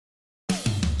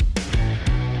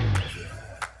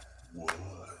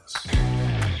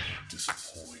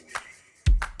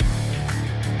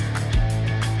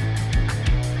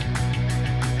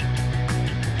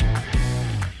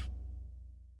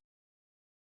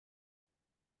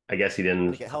I guess he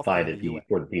didn't get healthcare find in it the US.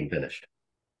 before the team finished.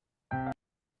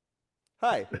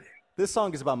 Hi, this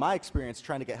song is about my experience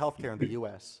trying to get healthcare in the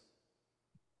US.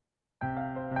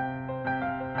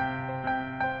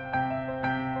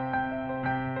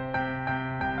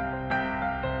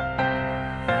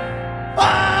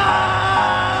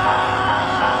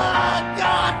 Ah!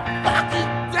 God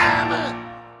fucking damn it!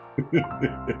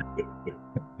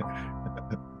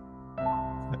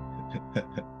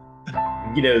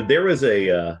 There was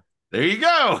There you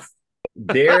go.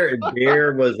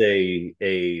 there was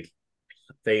a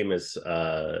famous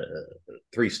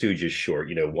Three Stooges short,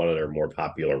 one of their more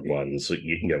popular ones, of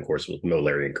course, with Mo,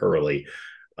 Larry, and Curly,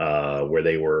 where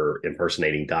they were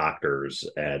impersonating doctors,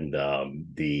 and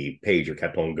the pager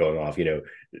kept on going off,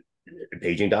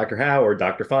 paging Dr. Howard,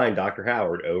 Dr. Fine, Dr.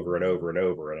 Howard, over and over and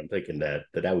over. And I'm thinking that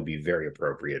would be very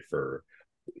appropriate for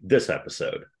this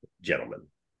episode, gentlemen.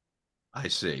 I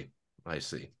see.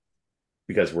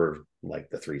 Because we're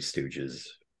like the Three Stooges.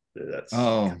 That's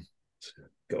going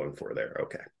for there.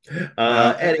 Okay.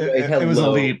 Anyway, it was a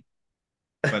leap,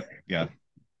 but yeah,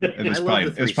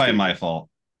 it was probably my fault.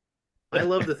 I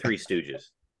love the Three Stooges.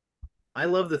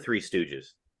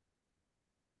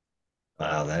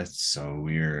 Wow, that's so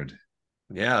weird.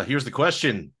 Yeah, here's the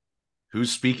question.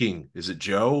 Who's speaking? Is it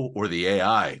Joe or the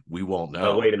AI? We won't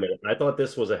know. Oh, wait a minute. I thought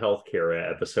this was a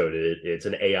healthcare episode. It's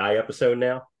an AI episode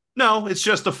now? No, it's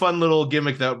just a fun little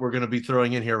gimmick that we're going to be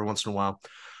throwing in here every once in a while.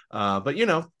 So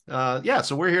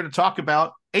we're here to talk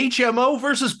about HMO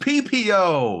versus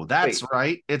PPO. That's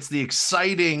right. It's the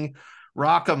exciting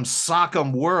rock'em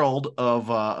sock'em world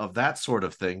of that sort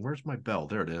of thing. Where's my bell?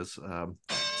 There it is. So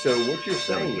what you're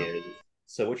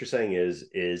saying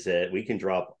is that we can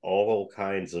drop all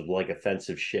kinds of like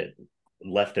offensive shit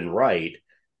left and right,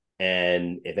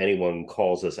 and if anyone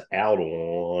calls us out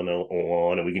on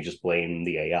and we can just blame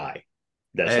the AI.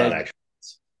 That's not actually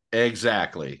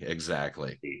exactly.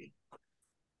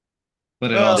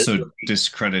 But it also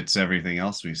discredits everything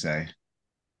else we say.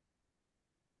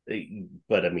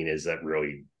 But I mean, is that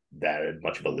really that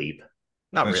much of a leap?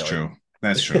 Not That's really. true.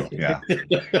 That's true. Yeah.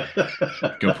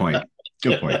 Good point.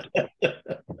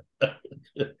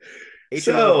 HMO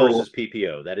versus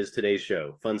PPO. That is today's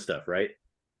show. Fun stuff, right?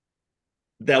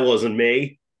 That wasn't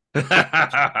me.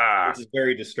 This is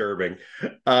very disturbing.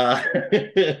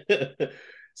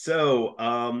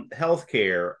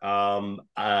 Healthcare.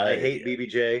 I hate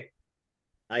BBJ.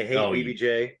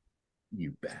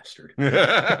 You bastard. All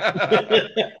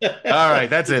right,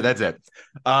 that's it.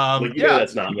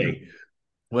 That's not me.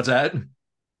 What's that?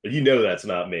 That's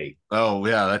not me. Oh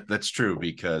yeah, that's true,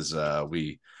 because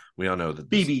we all know that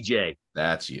BBJ.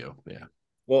 That's you. Yeah.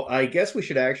 Well, I guess we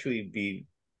should actually be,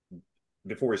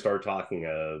 before we start talking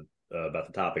about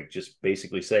the topic, just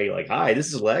basically say like, "Hi,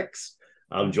 this is Lex.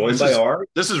 I'm joined by Art.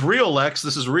 This is real Lex.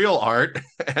 This is real Art,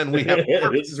 and we have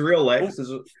this is real Lex. This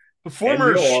is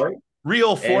former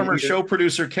real former show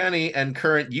producer Kenny and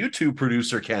current YouTube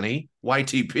producer Kenny,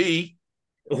 YTP.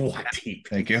 YTP.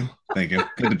 Thank you.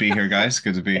 Good to be here, guys.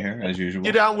 Good to be here as usual.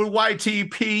 Get out with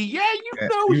YTP. Yeah,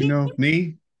 you know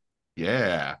me.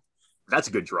 Yeah, that's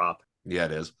a good drop. Yeah,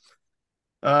 it is.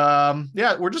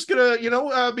 We're just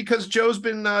gonna, because Joe's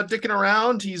been dicking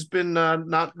around. He's been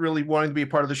not really wanting to be a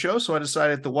part of the show, so I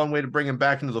decided the one way to bring him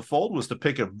back into the fold was to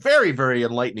pick a very, very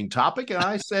enlightening topic, and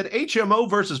I said HMO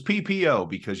versus PPO,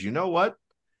 because you know what?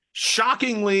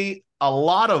 Shockingly, a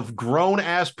lot of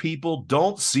grown-ass people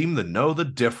don't seem to know the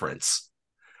difference.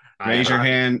 Raise your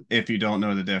hand if you don't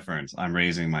know the difference. I'm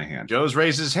raising my hand. Joe's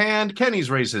raised his hand.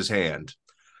 Kenny's raised his hand.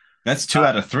 That's 2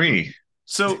 out of 3.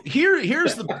 So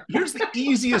here's the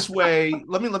easiest way.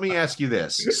 Let me ask you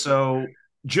this. So,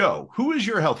 Joe, who is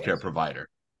your healthcare provider?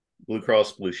 Blue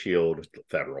Cross Blue Shield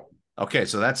Federal. Okay,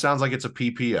 so that sounds like it's a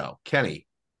PPO. Kenny?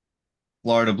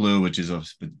 Florida Blue, which is a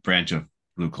branch of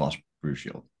Blue Cross Blue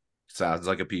Shield. Sounds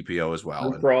like a PPO as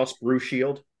well. Blue Cross Blue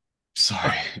Shield.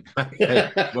 Sorry. Hey,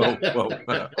 whoa,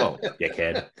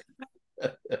 dickhead.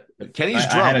 Kenny's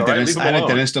drunk. I had a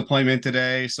dentist appointment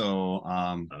today, so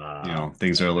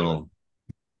things are a little.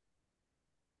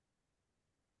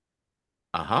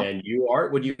 And you,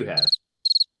 Art, what do you have?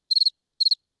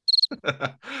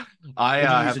 I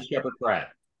have a Shepherd Pratt.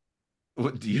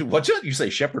 What you say,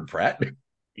 Shepherd Pratt?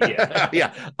 Yeah.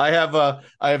 Yeah. I have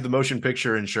the motion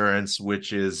picture insurance,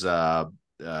 which is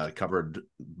covered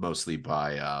mostly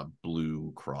by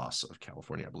Blue Cross of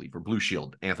California, I believe, or Blue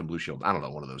Shield, Anthem Blue Shield. I don't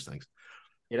know, one of those things.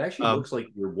 It actually looks like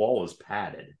your wall is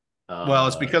padded. Well,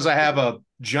 it's because I have a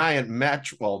giant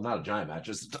match. Well, not a giant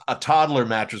mattress, it's a toddler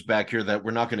mattress back here that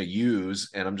we're not going to use,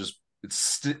 and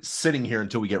it's sitting here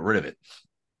until we get rid of it.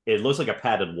 It looks like a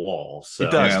padded wall. So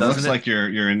It does, Yeah, it doesn't looks it? like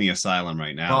you're in the asylum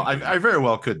right now. Well, dude. I very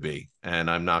well could be, and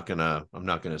I'm not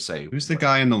gonna say. Who's the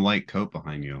guy in the white coat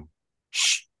behind you?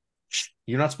 Shh, shh,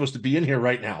 you're not supposed to be in here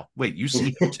right now. Wait, you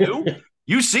see him too?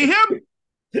 You see him?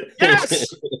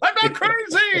 Yes, I'm not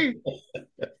crazy.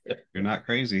 You're not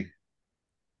crazy.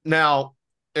 Now,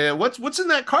 what's in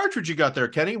that cartridge you got there,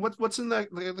 Kenny? What's in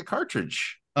the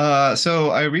cartridge? So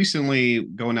I recently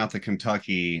going out to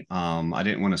Kentucky, I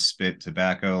didn't want to spit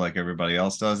tobacco like everybody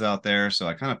else does out there, so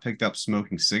I kind of picked up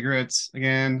smoking cigarettes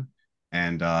again,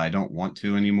 and I don't want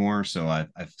to anymore. So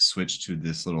I've switched to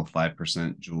this little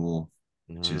 5% Juul,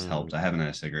 which has helped. I haven't had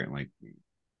a cigarette in like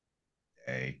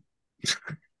a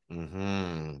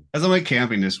Mm-hmm. as I'm like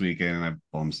camping this weekend, and I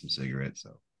bummed some cigarettes.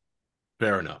 So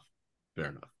Fair enough. Fair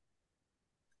enough.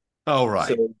 All right.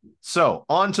 So, So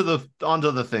onto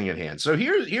the thing at hand. So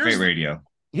here's great radio.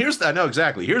 I know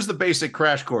exactly. Here's the basic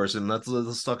crash course, and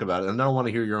let's talk about it. And I want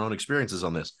to hear your own experiences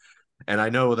on this. And I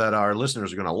know that our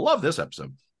listeners are going to love this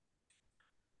episode.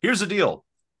 Here's the deal.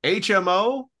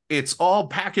 HMO, it's all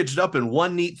packaged up in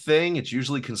one neat thing. It's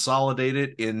usually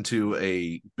consolidated into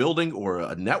a building or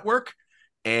a network,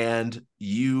 and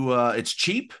it's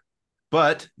cheap,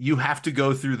 but you have to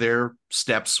go through their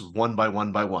steps one by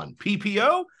one by one.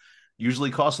 PPO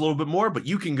usually costs a little bit more, but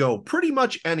you can go pretty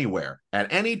much anywhere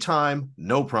at any time,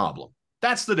 no problem.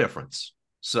 That's the difference.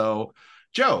 So,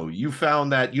 Joe, you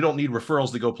found that you don't need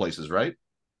referrals to go places, right?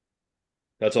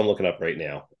 that's what I'm looking up right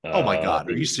now. Oh my God,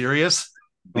 are you serious?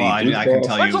 Well, I Blue can Cross-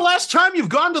 tell When's the you. last time you've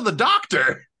gone to the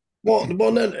doctor? Well,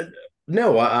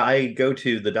 no. I go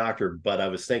to the doctor, but I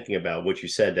was thinking about what you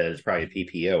said that it's probably a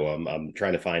PPO. I'm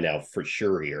trying to find out for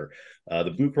sure here.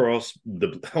 The Blue Cross.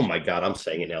 Oh my God, I'm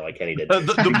saying it now like Kenny did.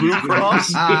 The Blue Cross?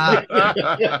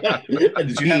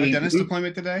 Did you have a dentist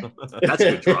appointment today? That's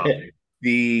a good drop.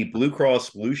 The Blue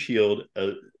Cross Blue Shield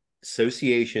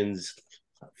Association's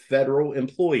Federal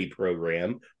Employee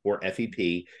Program, or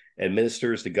FEP,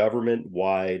 administers the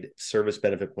government-wide service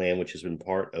benefit plan, which has been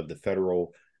part of the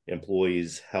Federal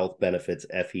Employees Health Benefits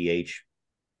FEHB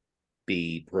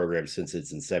program since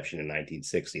its inception in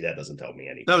 1960. That doesn't tell me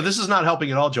anything. No, this is not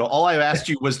helping at all, Joe. All I asked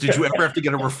you was, did you ever have to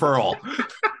get a referral?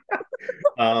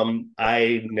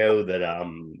 I know that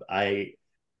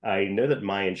I know that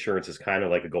my insurance is kind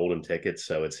of like a golden ticket,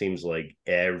 so it seems like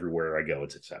everywhere I go,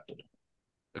 it's accepted.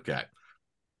 Okay.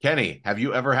 Kenny, have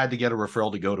you ever had to get a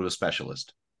referral to go to a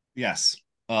specialist? Yes.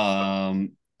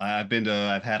 I've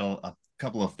had a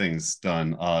couple of things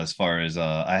done as far as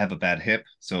I have a bad hip,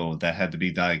 so that had to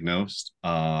be diagnosed.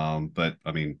 But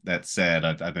I mean, that said,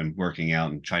 I've been working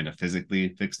out and trying to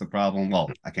physically fix the problem.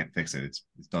 Well, I can't fix it; it's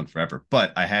done forever.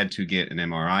 But I had to get an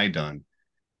MRI done,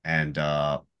 and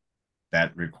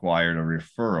that required a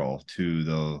referral to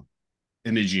the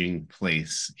imaging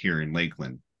place here in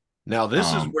Lakeland. Now,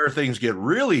 this is where things get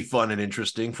really fun and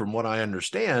interesting from what I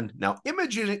understand. Now,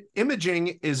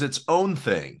 imaging is its own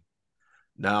thing.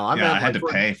 Now, I had to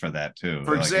pay for that too.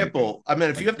 For example,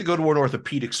 if you have to go to an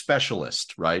orthopedic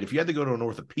specialist, right? If you had to go to an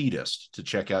orthopedist to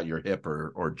check out your hip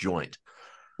or joint.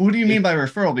 What do you mean by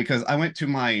referral? Because I went to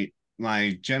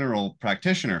my general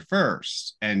practitioner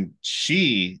first, and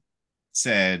she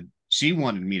said she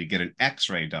wanted me to get an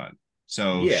X-ray done.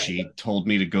 So she told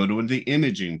me to go to the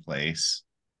imaging place.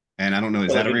 And I don't know,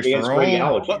 is that a referral?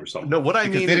 Radiology or something? No, what I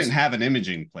mean they didn't have an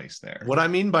imaging place there. What I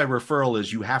mean by referral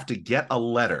is you have to get a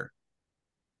letter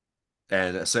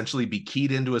and essentially be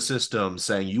keyed into a system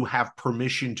saying you have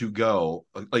permission to go.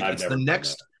 Like it's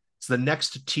the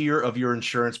next tier of your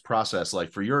insurance process.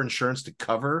 Like for your insurance to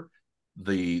cover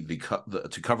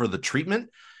to cover the treatment,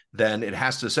 then it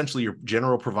has to essentially, your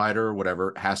general provider or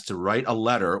whatever has to write a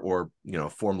letter or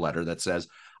form letter that says,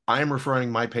 I am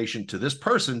referring my patient to this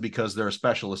person because they're a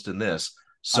specialist in this.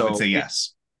 So I would say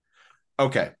yes.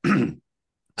 Okay. I don't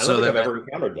think I've ever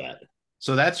encountered that.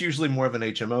 So that's usually more of an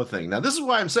HMO thing. Now, this is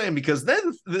why I'm saying, because then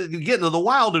you get into the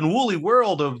wild and woolly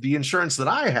world of the insurance that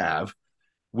I have,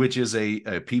 which is a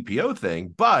PPO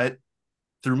thing, but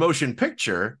through motion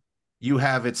picture, you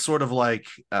have, it's sort of like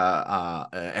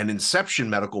an Inception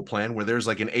medical plan where there's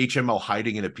like an HMO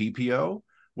hiding in a PPO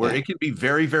where it can be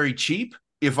very, very cheap.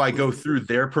 If I go through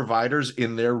their providers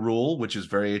in their rule, which is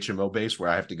very HMO based, where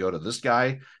I have to go to this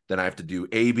guy, then I have to do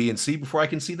A, B, and C before I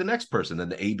can see the next person, then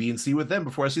the A, B, and C with them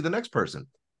before I see the next person.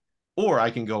 Or I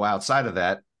can go outside of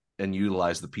that and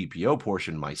utilize the PPO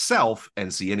portion myself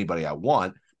and see anybody I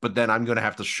want, but then I'm going to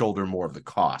have to shoulder more of the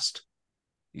cost.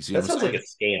 You see, that sounds like a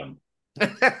scam.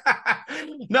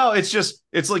 No,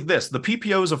 it's like this. The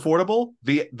PPO is affordable.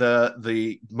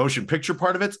 The motion picture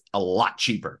part of it's a lot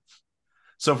cheaper.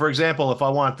 So, for example, if I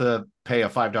want to pay a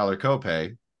 $5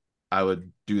 copay, I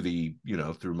would do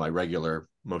through my regular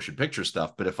motion picture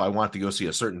stuff. But if I want to go see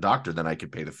a certain doctor, then I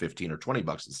could pay the 15 or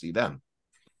 $20 to see them.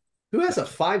 Who has a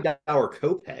 $5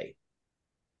 copay?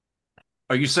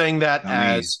 Are you saying that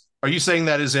Not me. are you saying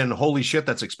that as in holy shit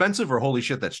that's expensive or holy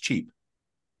shit that's cheap?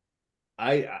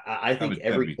 I think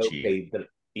every that'd be copay that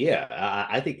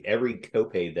I think every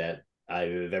copay that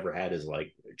I've ever had is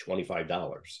like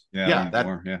 $25. Yeah, that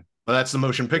more, yeah. But that's the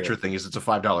motion picture thing, is it's a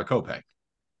 $5 copay.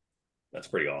 That's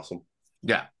pretty awesome.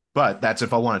 Yeah. But that's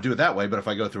if I want to do it that way. But if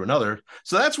I go through another,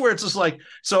 so that's where it's just like,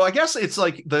 so I guess it's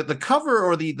like the cover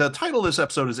or the title of this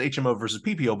episode is HMO versus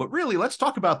PPO. But really, let's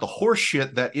talk about the horse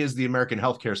shit that is the American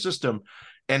healthcare system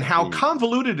and how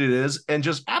convoluted it is and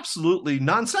just absolutely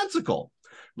nonsensical.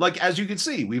 Like, as you can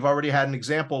see, we've already had an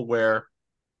example where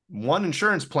one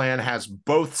insurance plan has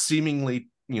both seemingly,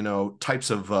 types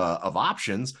of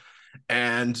options.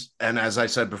 And as I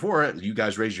said before, you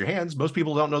guys raise your hands. Most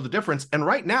people don't know the difference. And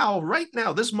right now,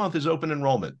 this month is open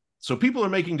enrollment. So people are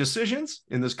making decisions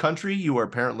in this country. You are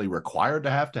apparently required to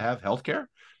have healthcare,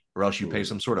 or else you pay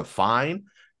some sort of fine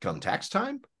come tax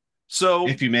time. So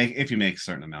if you make a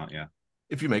certain amount, yeah.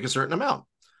 If you make a certain amount,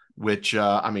 which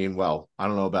I don't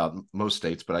know about most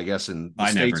states, but I guess in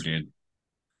the never did.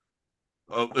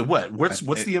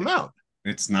 What's the amount?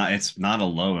 It's not a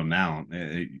low amount.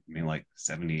 I mean, like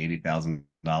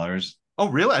 $70,000-$80,000. Oh,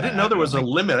 really? I didn't know there was a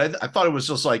limit. I thought it was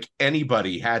just like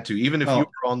anybody had to, even if you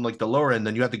were on like the lower end,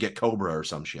 then you had to get Cobra or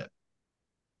some shit.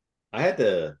 I had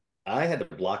to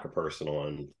block a person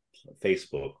on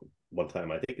Facebook one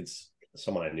time. I think it's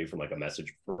someone I knew from like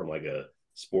a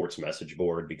sports message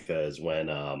board, because when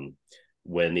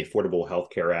the Affordable Health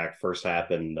Care Act first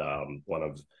happened, one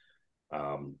of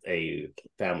a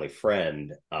family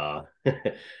friend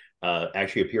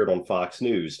actually appeared on Fox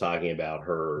News talking about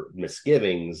her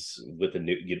misgivings with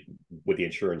the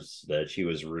insurance that she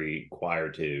was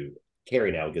required to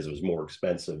carry now, because it was more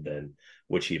expensive than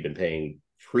what she had been paying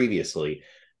previously.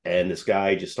 And this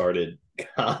guy just started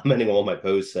commenting on my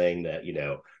posts saying that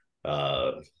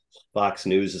Fox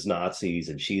News is Nazis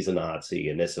and she's a Nazi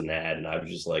and this and that, and I was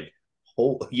just like,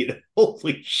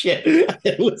 holy shit!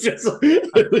 It was just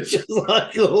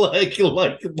like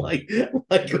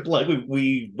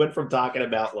we went from talking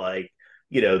about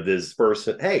this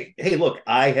person. Hey, look,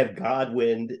 I have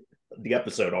Godwined the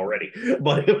episode already,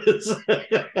 but it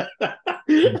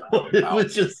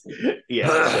was just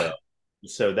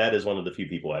So that is one of the few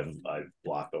people I've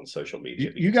blocked on social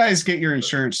media. You guys get your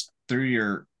insurance through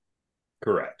your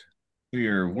work,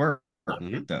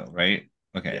 though, right?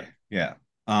 Okay, yeah.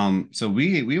 So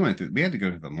we had to go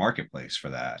to the marketplace for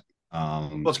that.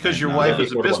 Well, it's because your wife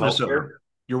is a business owner.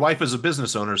 Your wife is a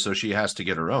business owner, so she has to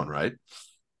get her own, right?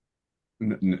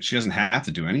 She doesn't have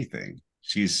to do anything.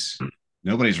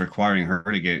 Nobody's requiring her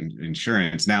to get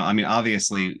insurance. Now, I mean,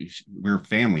 obviously, we're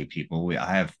family people. We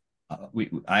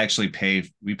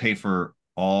pay for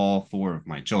all 4 of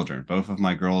my children. Both of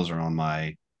my girls are on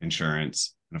my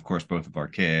insurance, and of course, both of our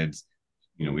kids.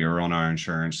 We were on our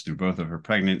insurance through both of her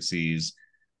pregnancies.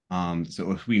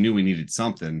 So if we knew we needed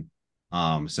something,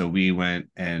 so we went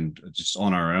and just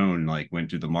on our own, went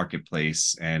to the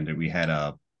marketplace, and we had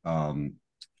there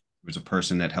was a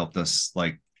person that helped us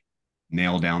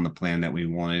nail down the plan that we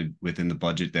wanted within the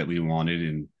budget that we wanted.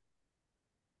 And,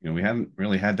 we haven't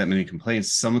really had that many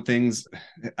complaints. Some things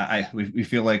we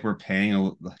feel like we're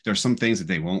paying. There's some things that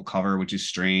they won't cover, which is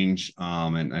strange.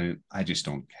 And I just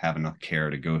don't have enough care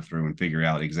to go through and figure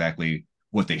out exactly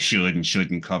what they should and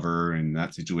shouldn't cover in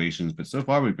that situations. But so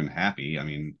far we've been happy. I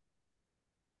mean,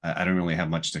 I don't really have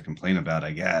much to complain about,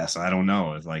 I guess. I don't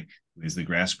know. It's is the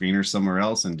grass greener somewhere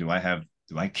else? And do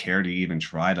I care to even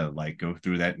try to go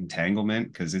through that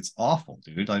entanglement? Because it's awful,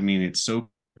 dude. I mean, it's so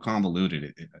convoluted.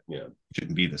 It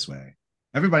shouldn't be this way.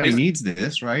 Everybody needs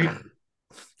this, right?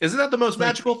 Isn't that the most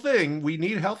magical thing? We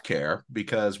need healthcare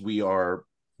because we are,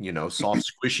 soft,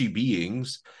 squishy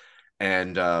beings,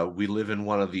 and we live in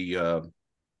one of the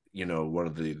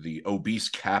the obese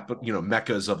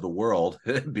meccas of the world,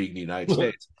 being the United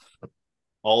States.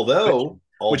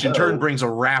 Which in turn brings a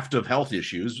raft of health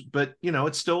issues, but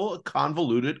it's still a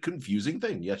convoluted, confusing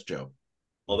thing. Yes, Joe.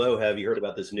 Although, have you heard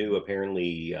about this new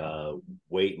apparently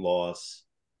weight loss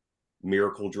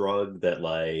miracle drug that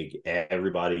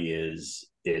everybody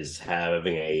is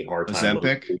having a hard time?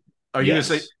 Ozempic? Are you going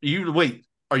to say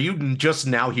are you just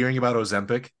now hearing about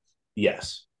Ozempic?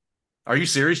 Yes. Are you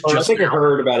serious? I think I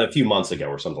heard about it a few months ago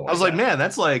or something like that. I was like, man,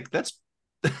 that's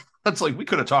we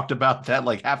could have talked about that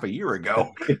half a year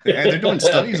ago. And they're doing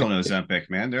studies on Ozempic,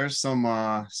 man. There's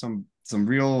some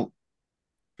real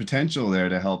potential there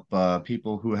to help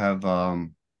people who have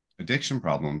addiction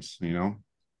problems.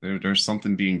 There's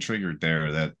something being triggered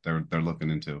there that they're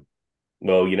looking into.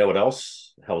 Well, you know what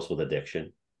else helps with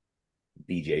addiction?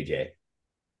 BJJ,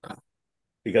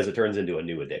 because it turns into a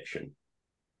new addiction.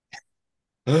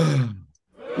 No.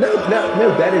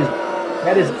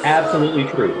 That is absolutely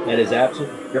true. That is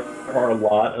absolutely. There are a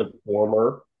lot of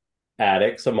former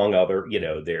addicts, among other.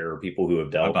 There are people who have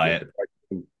I dealt buy with it.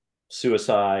 depression,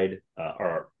 suicide,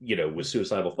 or with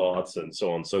suicidal thoughts, and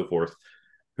so on and so forth.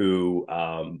 Who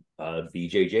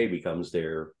BJJ becomes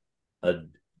their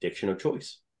addiction of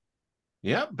choice.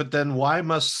 Yeah, but then why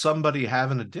must somebody have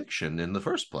an addiction in the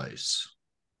first place?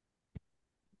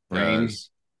 Brain. Because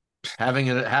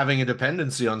having a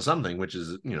dependency on something, which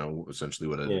is essentially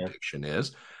what an Yeah. addiction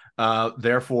is,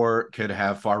 therefore could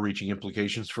have far-reaching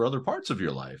implications for other parts of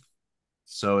your life.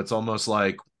 So it's almost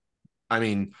like, I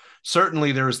mean,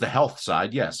 certainly there is the health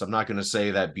side. Yes, I'm not going to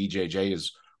say that BJJ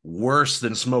is worse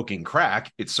than smoking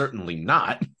crack. It's certainly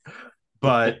not.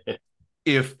 But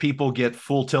if people get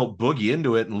full tilt boogie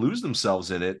into it and lose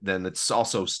themselves in it, then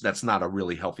that's not a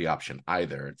really healthy option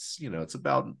either. It's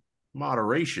about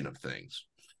moderation of things.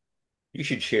 You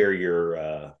should share your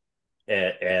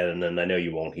and then I know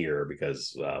you won't hear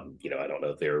because I don't know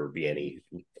if there would be any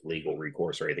legal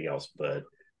recourse or anything else, but it'd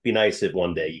be nice if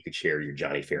one day you could share your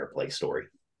Johnny Fairplay story.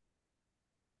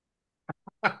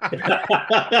 That's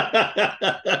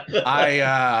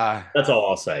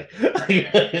all I'll say.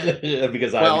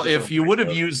 Because if you would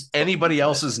have used anybody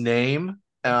else's name,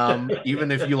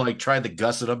 even if you tried to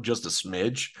guss it up just a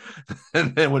smidge,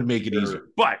 then that would make it easier.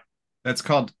 But that's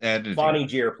called editing. Bonnie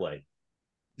Jeerplay.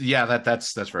 Yeah,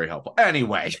 that's very helpful.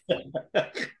 Anyway.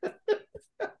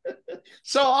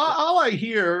 So all I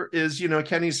hear is,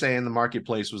 Kenny saying the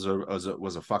marketplace was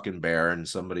a fucking bear and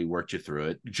somebody worked you through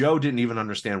it. Joe didn't even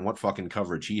understand what fucking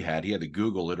coverage he had. He had to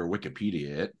Google it or Wikipedia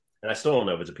it. And I still don't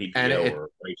know if it's a PPO or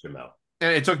HMO.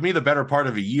 And it took me the better part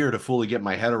of a year to fully get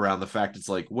my head around the fact it's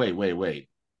like, wait.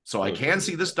 So I can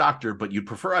see this doctor, but you'd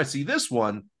prefer I see this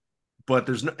one. But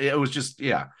it was just,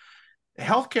 yeah.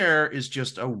 Healthcare is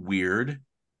just a weird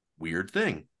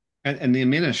thing. And the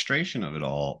administration of it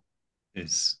all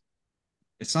is,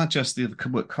 it's not just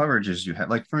what coverages you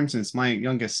have. Like, for instance, my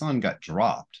youngest son got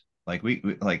dropped. We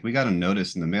got a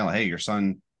notice in the mail. Hey, your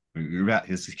son,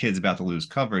 his kid's about to lose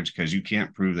coverage because you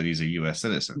can't prove that he's a U.S.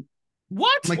 citizen.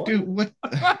 What? I'm like, dude, what?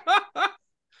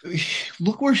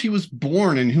 Look where she was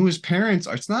born and who his parents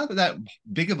are. It's not that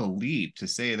big of a leap to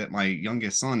say that my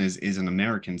youngest son is an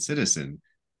American citizen,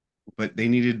 but they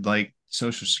needed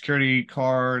social security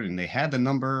card and they had the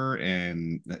number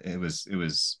and it was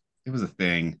a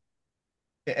thing.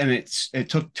 And it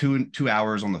took two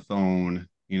hours on the phone,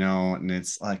 and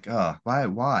it's like,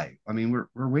 why? I mean,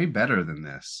 we're way better than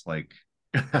this. You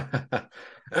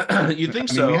think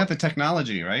so? We have the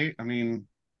technology, right? I mean,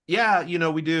 yeah,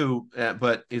 we do.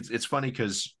 But it's funny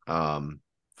because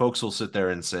folks will sit there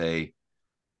and say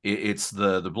it's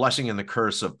the blessing and the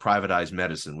curse of privatized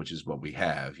medicine, which is what we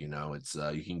have. It's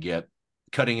you can get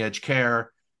cutting edge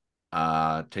care,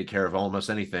 take care of almost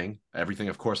anything. Everything,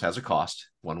 of course, has a cost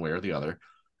one way or the other,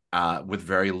 with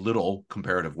very little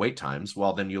comparative wait times.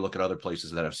 Well, then you look at other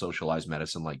places that have socialized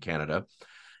medicine like Canada.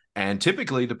 And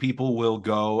typically the people will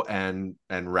go and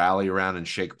rally around and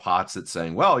shake pots at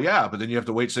saying, well, yeah, but then you have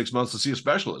to wait 6 months to see a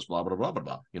specialist, blah, blah, blah, blah,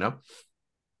 blah, Isn't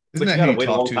but that you who gotta wait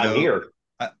a long time here.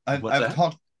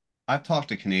 I've talked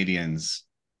to Canadians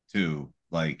too,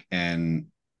 and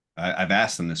I've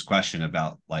asked them this question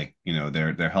about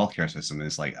their healthcare system.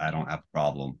 Is I don't have a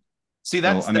problem. See,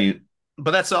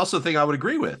 but that's also the thing I would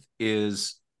agree with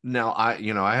is now I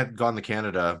had gone to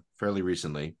Canada fairly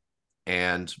recently.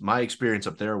 And my experience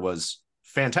up there was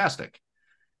fantastic.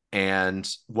 And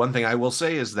one thing I will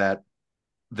say is that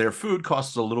their food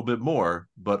costs a little bit more,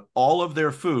 but all of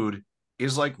their food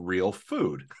is like real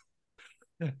food.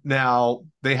 Now,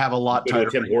 they have a lot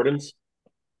tighter. Tim Hortons?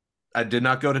 I did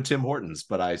not go to Tim Hortons,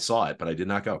 but I saw it, but I did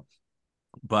not go.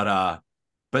 But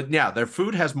yeah, their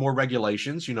food has more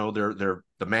regulations. The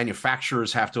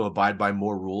manufacturers have to abide by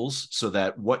more rules so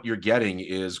that what you're getting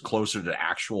is closer to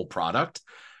actual product.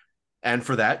 And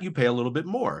for that, you pay a little bit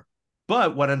more.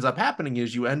 But what ends up happening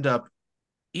is you end up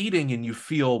eating and you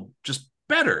feel just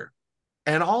better.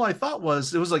 And all I thought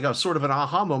was, it was like a sort of an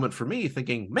aha moment for me,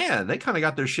 thinking, man, they kind of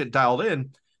got their shit dialed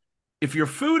in. If your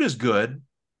food is good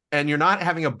and you're not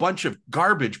having a bunch of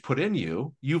garbage put in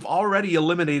you, you've already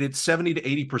eliminated 70 to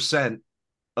 80%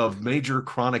 of major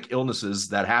chronic illnesses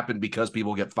that happen because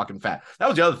people get fucking fat. That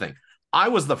was the other thing. I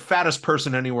was the fattest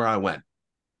person anywhere I went.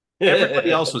 Everybody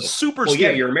else was super skinny.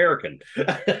 Yeah, you're American.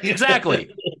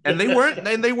 Exactly. And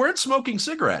they weren't smoking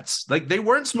cigarettes. They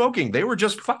weren't smoking. They were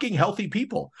just fucking healthy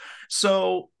people.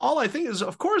 So all I think is,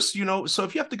 of course, so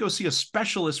if you have to go see a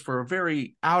specialist for a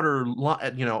very outer,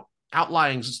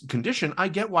 outlying condition, I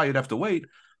get why you'd have to wait,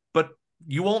 but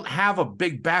you won't have a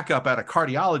big backup at a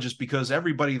cardiologist because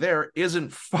everybody there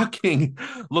isn't fucking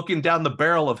looking down the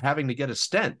barrel of having to get a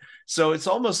stent. So it's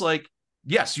almost like,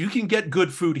 yes, you can get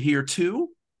good food here too,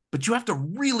 but you have to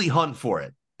really hunt for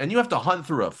it. And you have to hunt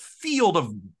through a field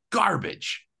of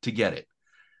garbage to get it.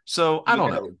 So I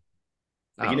don't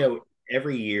know.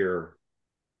 Every year,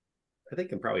 I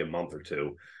think in probably a month or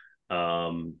two,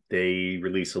 they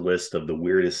release a list of the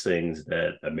weirdest things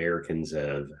that Americans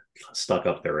have stuck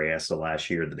up their ass the last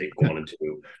year that they've gone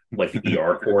into, like the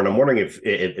ER for. And I'm wondering if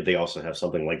they also have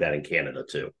something like that in Canada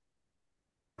too.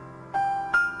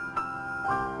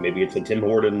 Maybe it's a Tim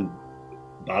Horton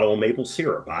bottle of maple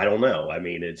syrup. I don't know. I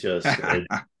mean, it's just...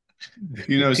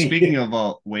 Speaking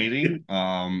of waiting,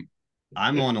 I'm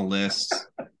on a list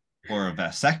for a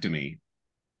vasectomy.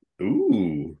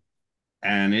 Ooh.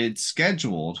 And it's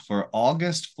scheduled for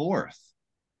August 4th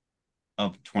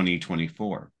of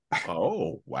 2024.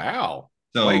 Oh, wow.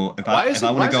 So why does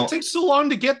it take so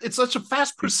long to get? It's such a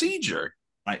fast procedure.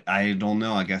 I don't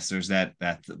know. I guess there's that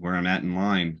where I'm at in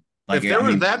line. If there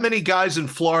were that many guys in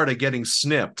Florida getting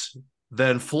snipped,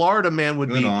 then Florida man would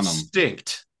be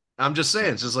extinct. I'm just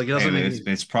saying. It's just like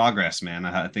it's progress, man.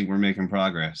 I think we're making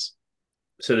progress.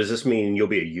 So does this mean you'll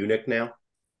be a eunuch now?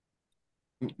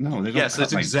 No, they don't. Yes,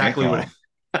 that's exactly what.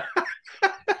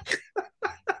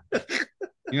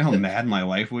 You know how mad my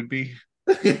wife would be.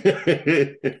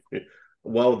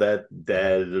 Well, that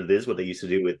is what they used to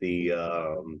do with the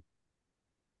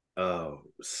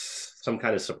some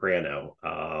kind of soprano.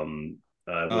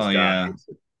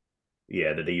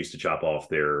 Yeah, that they used to chop off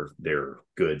their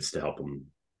goods to help them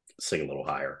sing a little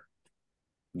higher.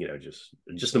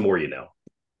 Just the more you know.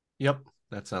 Yep,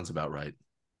 that sounds about right.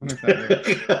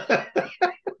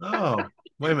 Oh,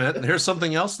 wait a minute. Here's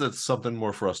something else that's something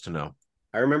more for us to know.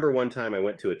 I remember one time I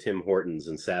went to a Tim Hortons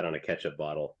and sat on a ketchup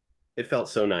bottle. It felt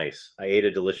so nice. I ate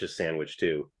a delicious sandwich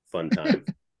too. Fun time.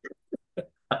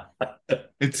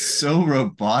 It's so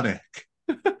robotic.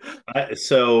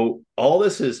 So all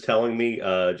this is telling me,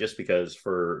 just because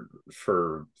for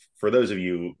those of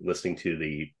you listening to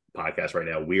the podcast right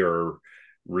now, we are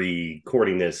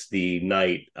recording this the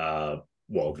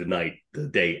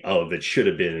day of it should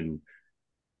have been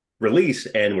released,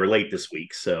 and we're late this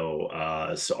week. So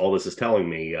all this is telling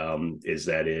me is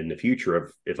that in the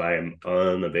future, if I am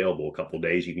unavailable a couple of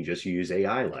days, you can just use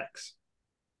AI Lex.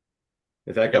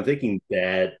 In fact, I'm thinking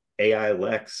that AI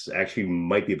Lex actually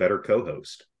might be a better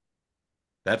co-host.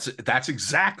 That's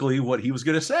exactly what he was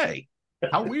going to say.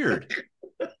 How weird.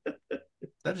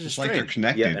 That is just like they're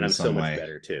connected. Yeah, and I'm so much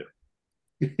better too.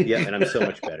 Yeah, and I'm so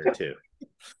much better too.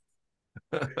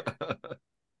 How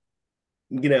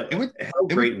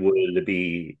great would it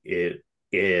be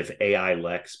if AI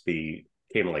Lex became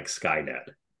like Skynet?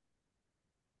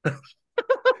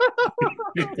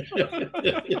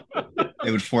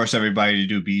 It would force everybody to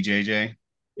do BJJ.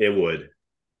 It would.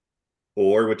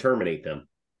 Or it would terminate them.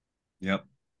 Yep.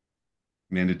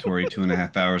 Mandatory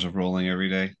 2.5 hours of rolling every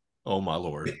day. Oh, my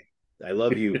Lord. I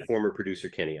love you, former producer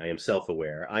Kenny. I am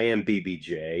self-aware. I am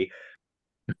BBJ.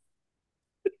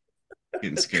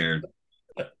 Getting scared.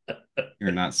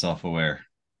 You're not self-aware.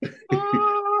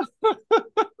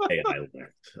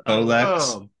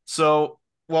 Lex.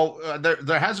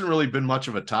 There hasn't really been much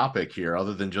of a topic here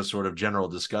other than just sort of general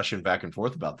discussion back and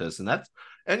forth about this.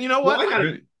 And you know what?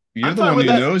 You're the one who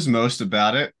knows most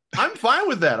about it. I'm fine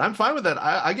with that.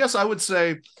 I guess I would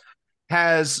say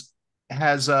has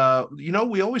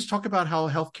we always talk about how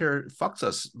healthcare fucks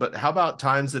us, but how about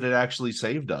times that it actually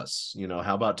saved us?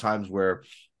 How about times where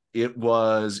it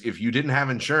was, if you didn't have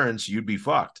insurance, you'd be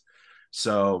fucked.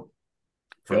 So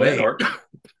for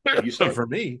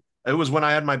me, it was when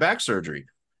I had my back surgery.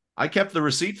 I kept the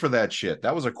receipt for that shit.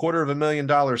 That was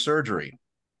 $250,000 surgery,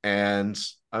 and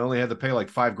I only had to pay like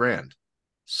 $5,000.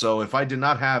 So if I did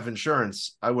not have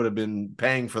insurance, I would have been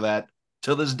paying for that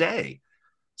till this day.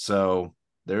 So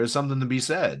there is something to be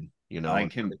said. I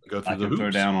can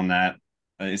throw down on that.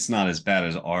 It's not as bad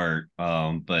as art,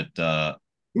 but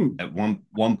at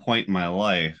one point in my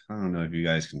life, I don't know if you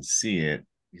guys can see it.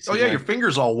 Your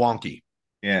finger's all wonky.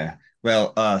 Yeah.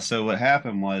 Well, so what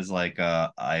happened was I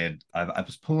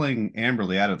was pulling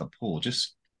Amberly out of the pool,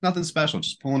 just nothing special,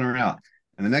 just pulling her out,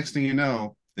 and the next thing you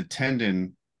know, the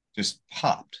tendon just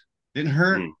popped. Didn't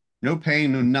hurt, no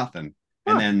pain, no nothing,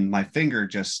 and then my finger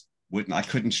just wouldn't. I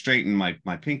couldn't straighten my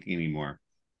pinky anymore.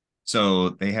 So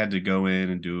they had to go in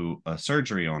and do a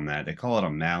surgery on that. They call it a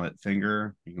mallet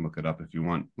finger. You can look it up if you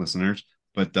want, listeners.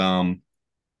 But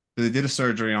they did a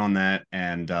surgery on that,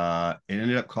 and it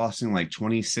ended up costing like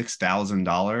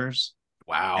 $26,000.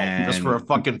 Wow, just for a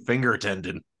fucking finger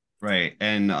tendon. Right.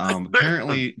 And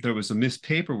apparently there was a missed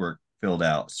paperwork filled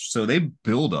out. So they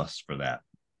billed us for that.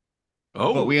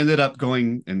 But we ended up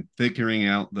going and figuring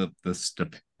out the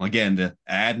again, the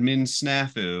admin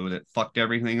snafu that fucked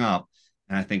everything up.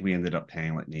 And I think we ended up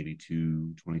paying like maybe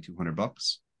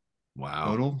 $2,200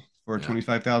 total for a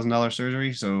 $25,000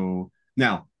 surgery. So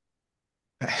now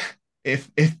if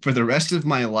for the rest of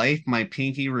my life my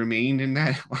pinky remained in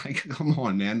that, like, come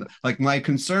on, man. Like, my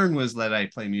concern was that I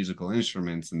play musical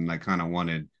instruments and I kind of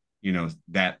wanted,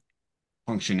 that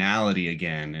functionality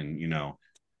again, and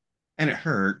it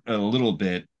hurt a little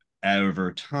bit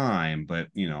over time, but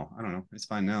I don't know, it's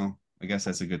fine now. I guess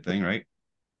that's a good thing, right?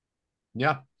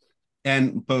 Yeah.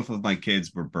 And both of my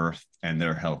kids were birthed and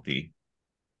they're healthy.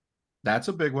 That's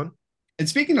a big one. And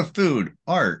speaking of food,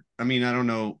 Art, I mean, I don't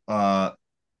know,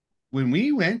 when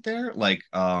we went there, like,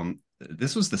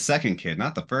 this was the second kid,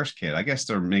 not the first kid. I guess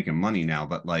they're making money now,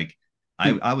 but like,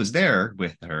 I was there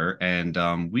with her,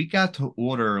 and we got to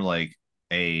order like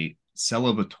a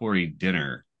celebratory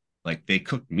dinner. Like, they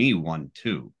cooked me one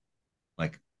too.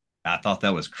 Like, I thought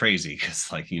that was crazy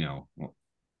because, like,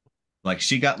 like,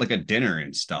 she got like a dinner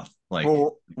and stuff. Like,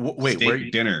 wait,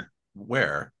 steak dinner.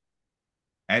 Where?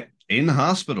 In the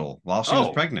hospital while she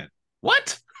was pregnant.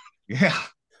 What? Yeah.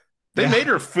 They made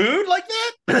her food like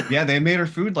that? Yeah, they made her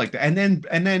food like that. And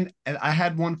then I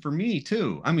had one for me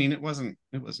too. I mean, it wasn't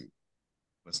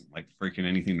like freaking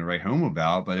anything to write home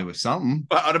about, but it was something.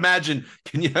 I'd imagine.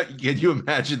 Can you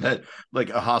imagine that,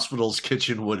 like, a hospital's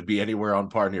kitchen would be anywhere on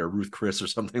par near Ruth Chris or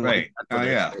something like that? Oh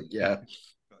yeah. Yeah.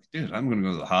 Dude, I'm gonna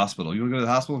go to the hospital. You wanna go to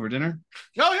the hospital for dinner?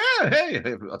 Oh yeah. Hey,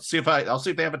 I'll see if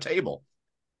they have a table.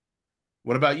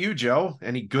 What about you, Joe?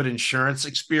 Any good insurance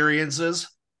experiences?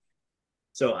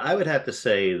 So I would have to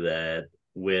say that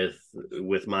with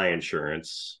my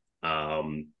insurance,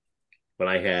 when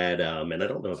I had, and I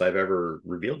don't know if I've ever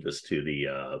revealed this to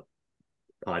the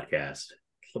podcast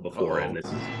before, and this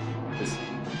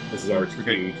is our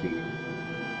cue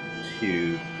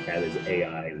to have his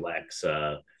AI Lex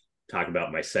talk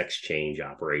about my sex change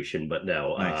operation, but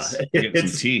no, nice. Getting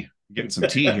some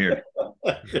tea here.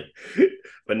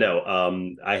 But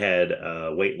no, I had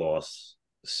weight loss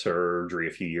surgery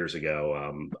a few years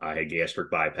ago. I had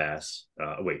gastric bypass.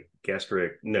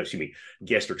 Gastric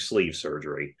sleeve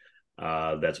surgery.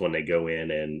 That's when they go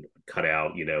in and cut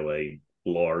out, a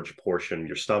large portion of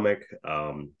your stomach.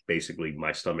 Basically,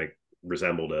 my stomach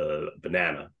resembled a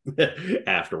banana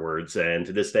afterwards, and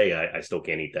to this day, I still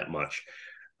can't eat that much.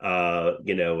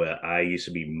 I used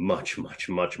to be much, much,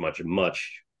 much, much,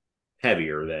 much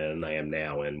heavier than I am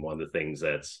now, and one of the things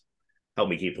that's helped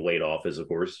me keep the weight off is, of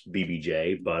course,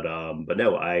 BBJ. But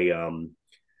no,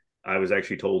 I was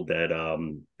actually told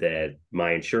that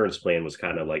my insurance plan was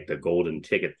kind of like the golden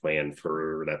ticket plan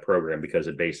for that program, because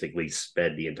it basically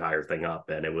sped the entire thing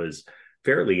up, and it was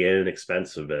fairly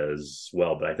inexpensive as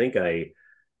well. But I think I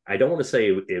don't want to say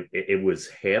it was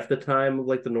half the time of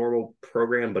like the normal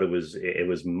program, but it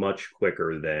was much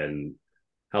quicker than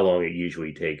how long it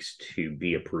usually takes to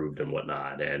be approved and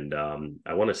whatnot. And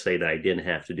I want to say that I didn't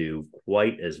have to do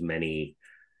quite as many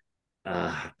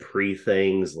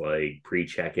pre-things, like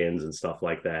pre-check-ins and stuff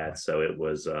like that. So it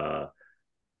was that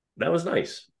was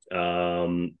nice.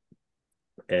 And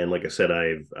like I said,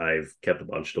 I've kept a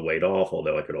bunch of the weight off,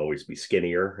 although I could always be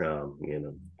skinnier.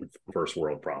 First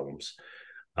world problems.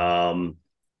 I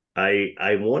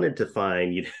wanted to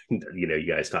find, you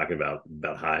guys talking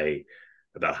about high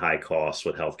costs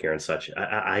with healthcare and such.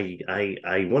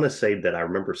 I want to say that I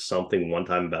remember something one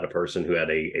time about a person who had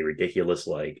a ridiculous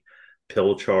like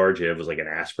pill charge. It was like an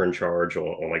aspirin charge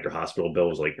on like their hospital bill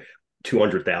was like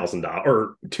 $200,000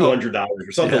 or $200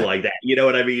 or something like that. You know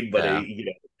what I mean? But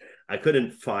I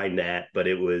couldn't find that. But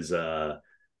it was but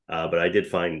I did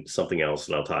find something else,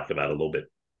 and I'll talk about it a little bit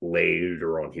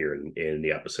later on here in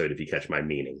the episode, if you catch my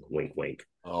meaning. Wink, wink.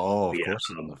 Oh, of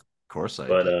course I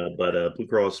did. But Blue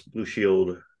Cross Blue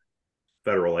Shield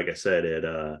Federal, like I said,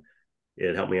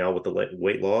 it helped me out with the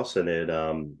weight loss, and it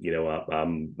I'm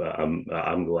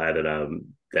glad that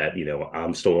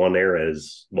I'm still on there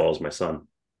as well as my son.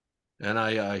 And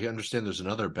I understand there's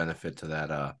another benefit to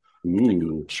that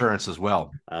insurance as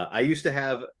well. I used to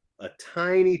have a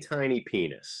tiny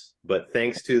penis, but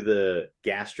thanks to the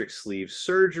gastric sleeve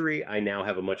surgery, I now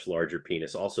have a much larger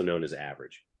penis, also known as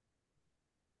average.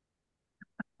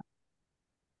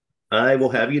 I will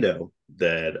have you know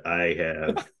that I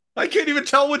have. I can't even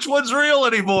tell which one's real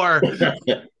anymore.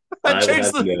 I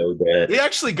changed They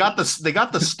actually got They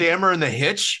got the stammer and the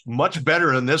hitch much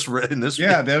better in this.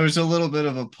 Yeah, there was a little bit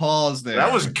of a pause there.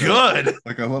 That was good.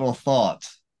 Like a little thought.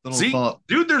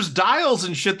 Dude, there's dials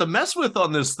and shit to mess with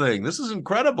on this thing. This is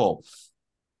incredible.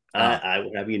 I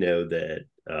will have you know that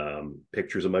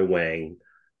pictures of my wang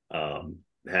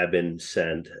have been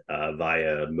sent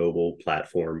via mobile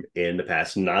platform in the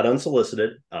past, not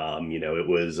unsolicited. It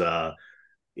was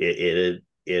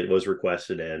it was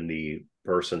requested, and the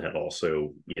person had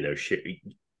also,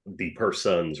 the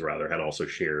persons rather had also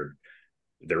shared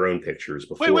their own pictures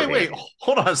before. Wait.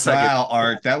 Hold on a second. Wow,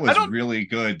 Art, that was really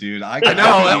good, dude. I know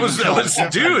that was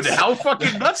dude. How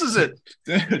fucking nuts is it?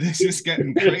 Dude, it's just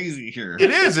getting crazy here.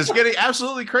 It is. It's getting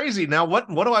absolutely crazy. Now, what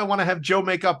do I want to have Joe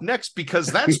make up next?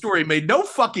 Because that story made no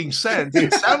fucking sense.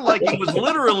 It sounded like it was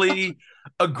literally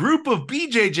a group of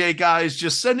BJJ guys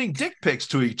just sending dick pics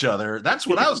to each other. That's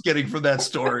what I was getting from that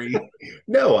story.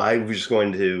 No, I was just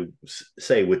going to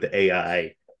say, with the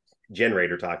AI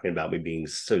generator talking about me being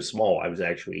so small, I was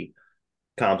actually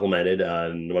complimented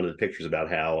on one of the pictures about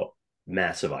how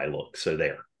massive I look. So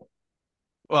there.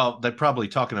 Well, they're probably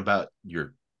talking about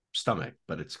your stomach,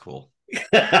 but it's cool.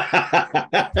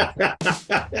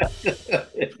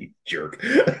 Jerk.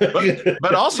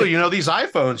 But also, these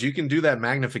iPhones, you can do that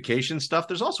magnification stuff.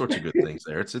 There's all sorts of good things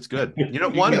there. It's good.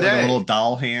 One day, like a little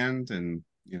doll hand, and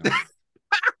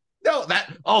No,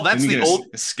 that's the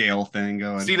old scale thing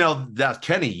going. See, that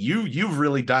Kenny, you've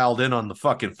really dialed in on the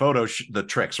fucking photo, the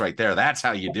tricks right there. That's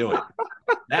how you do it.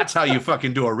 That's how you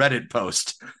fucking do a Reddit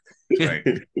post. Right.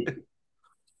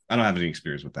 I don't have any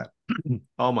experience with that.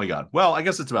 Oh my God. Well, I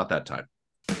guess it's about that time.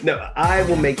 No, I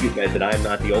will make you bet that I'm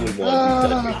not the only one who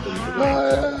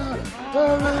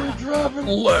does dropping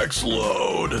Lex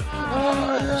load.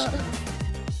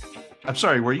 I'm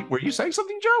sorry. Were you saying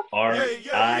something, Joe?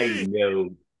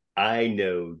 I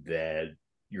know that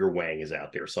your wang is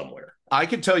out there somewhere. I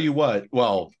can tell you what.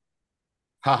 Well,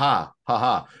 haha.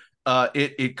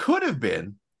 It could have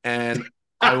been, and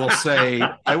I will say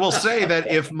that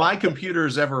if my computer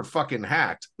is ever fucking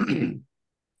hacked,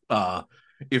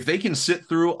 if they can sit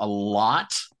through a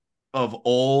lot of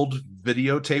old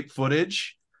videotape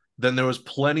footage, then there was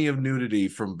plenty of nudity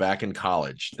from back in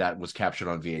college that was captured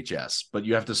on VHS. But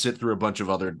you have to sit through a bunch of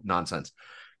other nonsense.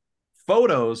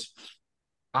 Photos,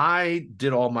 I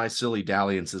did all my silly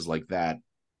dalliances like that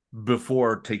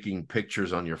before taking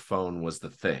pictures on your phone was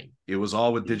the thing. It was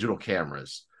all with digital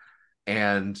cameras.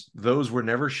 And those were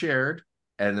never shared.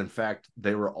 And in fact,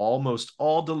 they were almost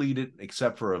all deleted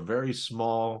except for a very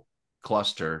small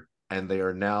cluster. And they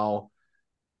are now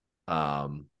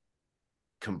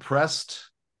compressed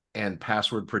and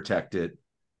password protected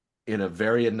in a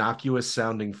very innocuous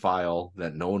sounding file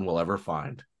that no one will ever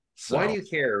find. So, why do you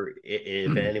care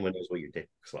if anyone knows what your dick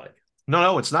looks like?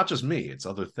 No, it's not just me. It's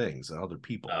other things and other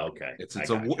people. Oh, okay. It's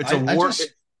a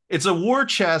war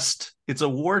chest. It's a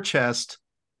war chest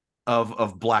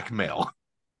of blackmail.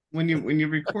 When you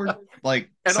record like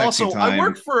and also time, I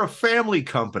work for a family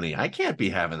company. I can't be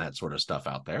having that sort of stuff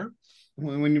out there.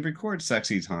 When you record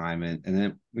sexy time and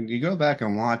then when you go back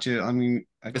and watch it, I mean,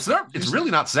 it's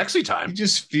really not sexy time. It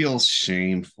just feels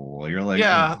shameful. You're like,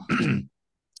 yeah.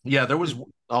 Yeah, there was.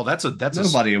 Oh, that's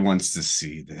nobody wants to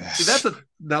see this. See,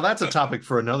 that's a topic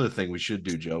for another thing we should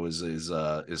do, Joe. Is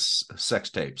sex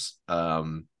tapes?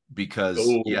 Because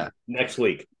next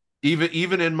week.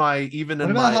 Even in my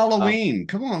what about Halloween?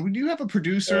 Come on, do you have a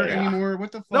producer anymore?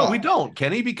 What the fuck? No, we don't,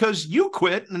 Kenny, because you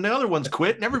quit and the other ones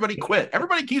quit and everybody quit.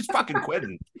 Everybody keeps fucking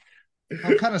quitting.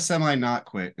 I'm kind of semi not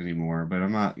quit anymore, but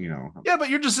I'm not. Yeah, but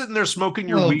you're just sitting there smoking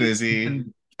your weed, busy,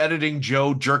 and editing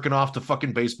Joe jerking off to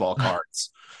fucking baseball cards.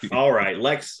 All right,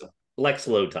 Lex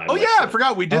load time. Oh yeah, I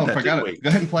forgot we did that. Forgot it. Go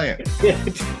ahead and play it.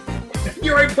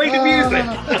 You're right, play the music.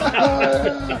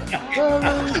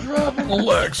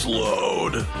 Lex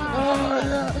load.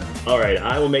 All right,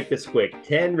 I will make this quick.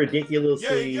 10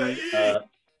 ridiculously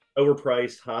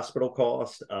overpriced hospital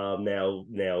costs.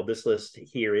 Now this list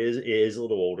here is a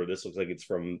little older. This looks like it's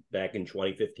from back in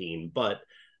 2015, but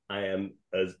I am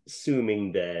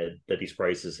assuming that these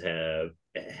prices have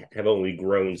only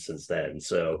grown since then.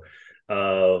 So,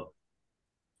 Tylenol,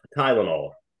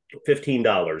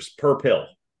 $15 per pill.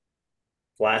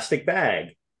 Plastic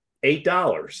bag,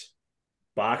 $8.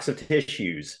 Box of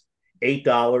tissues,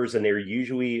 $8, and they're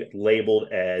usually labeled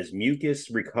as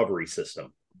mucus recovery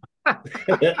system.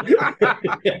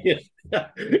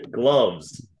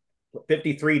 Gloves,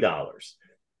 $53.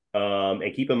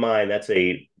 And keep in mind, that's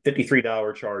a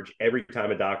 $53 charge every time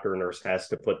a doctor or nurse has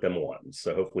to put them on.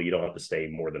 So hopefully you don't have to stay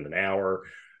more than an hour.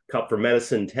 Cup for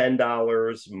medicine,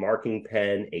 $10. Marking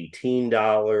pen,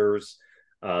 $18.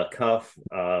 Cuff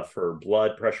for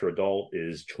blood pressure adult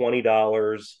is $20.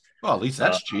 Well, at least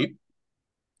that's cheap.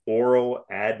 Oral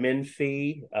admin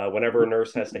fee. Whenever a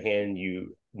nurse has to hand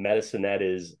you medicine, that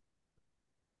is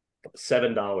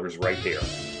 $7 right there.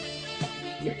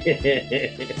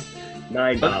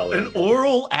 $9. An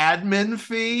oral admin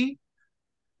fee?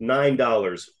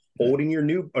 $9. Holding your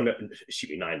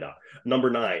 $9. Number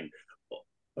 9.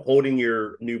 Holding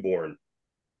your newborn.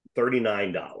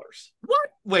 $39. What?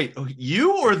 Wait,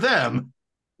 you or them?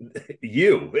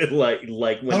 You like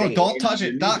when Oh, they don't hand touch you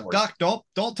it, your Doc. newborn. Doc,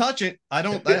 don't touch it. I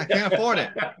can't afford it.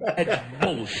 That's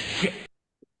bullshit.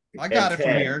 I got And it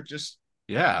from 10. here. Just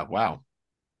Yeah, wow.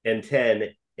 And 10,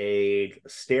 a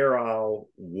sterile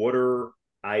water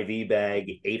IV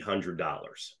bag,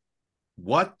 $800.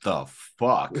 What the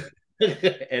fuck?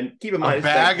 And keep in mind, A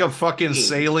bag of fucking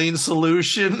saline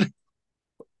solution?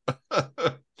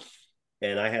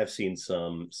 And I have seen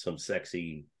some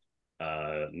sexy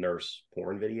nurse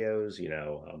porn videos,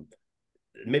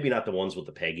 maybe not the ones with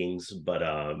the peggings, but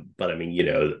I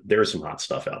mean, there's some hot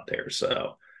stuff out there.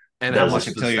 So, And how how much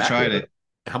much until you tried it.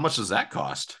 How much does that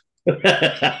cost?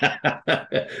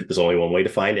 there's only one way to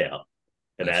find out,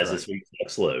 and That's as right. this week's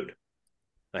next load.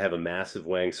 I have a massive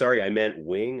wing. Sorry, I meant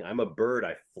wing. I'm a bird.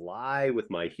 I fly with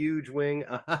my huge wing.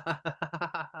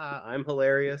 I'm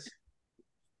hilarious.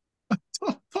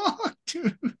 Oh, fuck,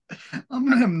 dude. I'm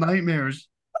gonna have nightmares.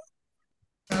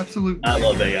 Absolutely. I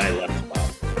love AI Lex-Bot.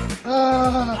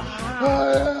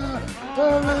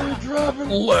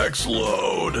 Lex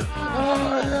load.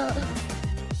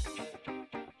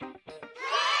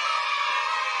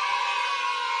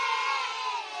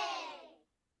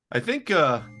 I think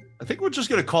we're just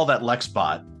gonna call that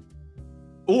Lex-Bot.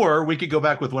 Or we could go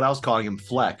back with what I was calling him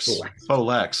Flex. Faux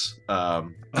Lex. Faux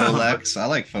Lex. I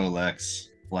like Faux Lex.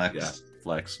 Flex. Yeah,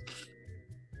 Flex.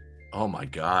 Oh my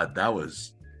god, that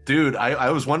was, dude. I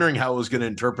was wondering how I was going to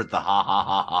interpret the ha ha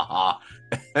ha ha ha,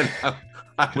 and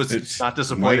I was not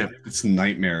disappointed. It's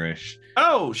nightmarish.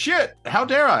 Oh shit! How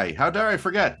dare I? How dare I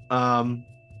forget?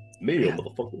 Me,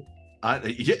 motherfucker.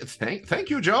 Yeah, thank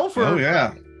you, Joe. For Oh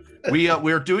yeah,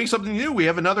 we're doing something new. We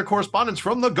have another correspondence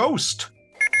from the Ghost.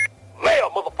 Mail,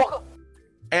 motherfucker.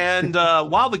 And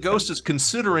while the Ghost is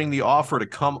considering the offer to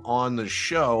come on the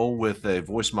show with a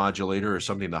voice modulator or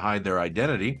something to hide their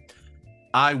identity,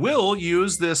 I will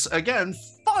use this, again,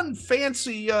 fun,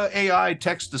 fancy AI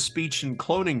text-to-speech and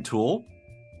cloning tool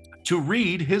to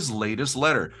read his latest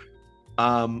letter.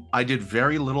 I did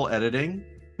very little editing.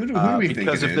 who do we think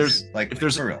because it if is? there's if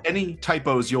there's for real. any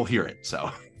typos, you'll hear it.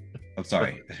 So I'm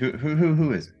sorry.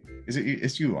 Who is it? Is it?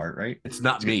 It's you, Art, right? it's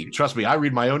not me. Trust me. I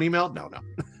read my own email. No.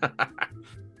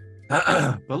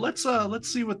 But let's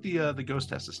see what the Ghost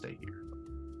has to say here.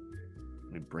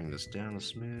 Let me bring this down a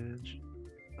smidge.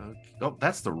 Okay. Oh,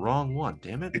 that's the wrong one.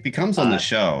 Damn it. If he comes on the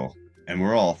show and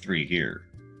we're all three here,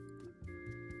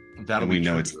 That'll then we be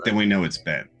know tricky, then we know it's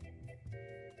Ben.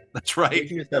 That's You right.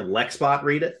 can just have Lex-Bot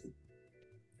read it.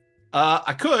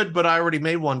 I could, but I already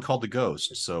made one called the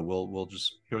Ghost, so we'll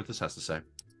just hear what this has to say.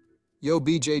 Yo,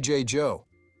 BJJ Joe.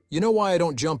 You know why I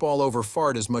don't jump all over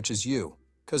Fart as much as you?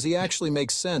 'Cause he actually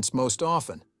makes sense most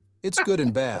often. It's good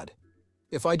and bad.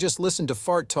 If I just listened to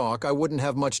Fart talk, I wouldn't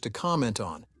have much to comment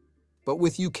on. But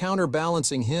with you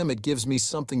counterbalancing him, it gives me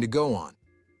something to go on.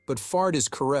 But Fart is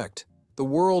correct. The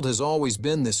world has always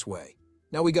been this way.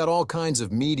 Now we got all kinds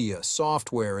of media,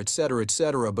 software,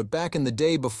 etc., but back in the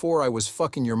day before I was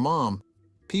fucking your mom,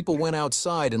 people went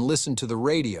outside and listened to the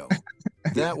radio.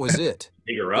 That was it.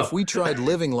 Figure up. If we tried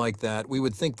living like that, we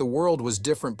would think the world was a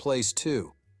different place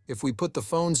too. If we put the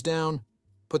phones down,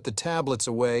 put the tablets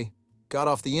away, got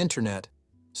off the internet,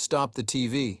 stopped the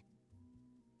TV.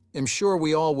 I'm sure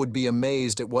we all would be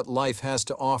amazed at what life has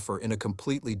to offer in a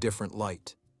completely different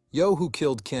light. Yo, who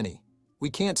killed Kenny? We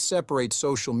can't separate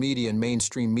social media and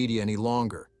mainstream media any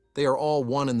longer. They are all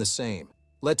one and the same.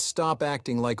 Let's stop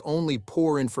acting like only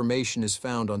poor information is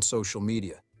found on social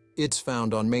media. It's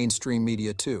found on mainstream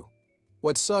media too.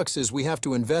 What sucks is we have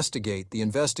to investigate the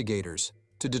investigators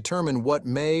to determine what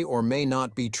may or may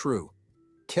not be true.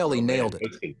 Kelly nailed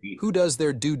it. Who does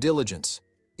their due diligence?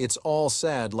 It's all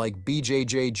sad like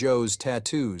BJJ Joe's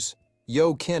tattoos.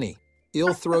 Yo, Kenny,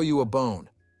 I'll throw you a bone.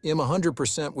 I'm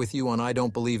 100% with you on I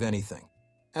don't believe anything.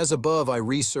 As above, I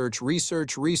research,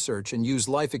 and use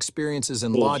life experiences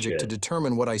and logic to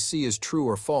determine what I see is true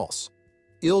or false.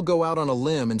 I'll go out on a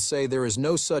limb and say there is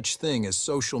no such thing as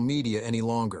social media any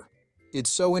longer. It's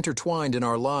so intertwined in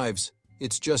our lives,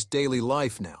 it's just daily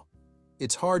life now.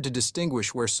 It's hard to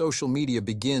distinguish where social media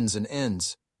begins and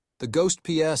ends. The Ghost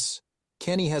PS,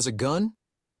 Kenny has a gun?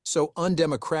 So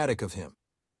undemocratic of him.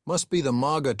 Must be the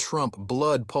MAGA Trump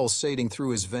blood pulsating through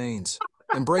his veins.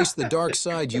 Embrace the dark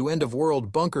side, you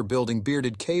end-of-world bunker-building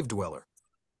bearded cave dweller.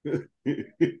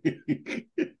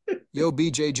 Yo,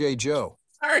 BJJ Joe.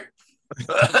 Sorry.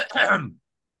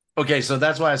 Okay, so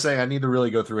that's why I say I need to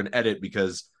really go through and edit,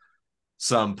 because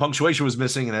some punctuation was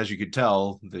missing, and as you could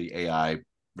tell, the AI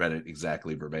read it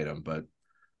exactly verbatim. But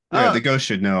yeah, the ghost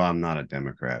should know I'm not a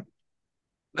Democrat.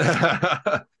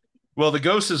 well, the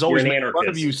ghost has always You're an made fun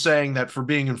of you, anarchist. saying that for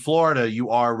being in Florida,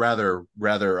 you are rather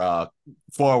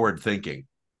forward thinking.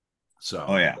 So,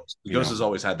 Oh yeah, the ghost has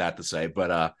always had that to say.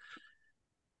 But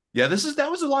yeah,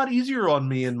 that was a lot easier on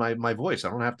me in my voice.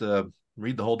 I don't have to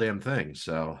read the whole damn thing.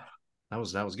 So that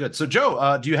was good. So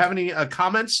Joe, do you have any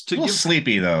comments to a little give?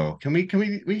 sleepy though. Can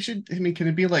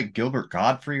it be like Gilbert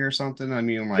Godfrey or something? I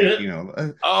mean, like, you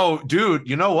know. Oh, dude,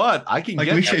 you know what? I can Like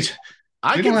get we that. should.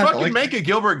 I we can don't have to, fucking like, make a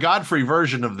Gilbert Godfrey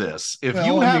version of this. If well,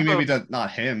 you I have mean, maybe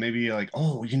not him. Maybe like,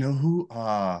 oh, you know who?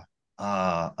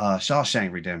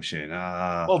 Shawshank Redemption.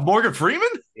 Morgan Freeman.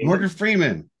 Morgan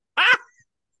Freeman.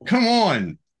 Come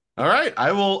on. All right,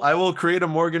 I will create a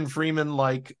Morgan Freeman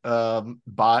like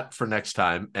bot for next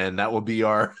time, and that will be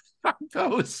our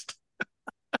ghost.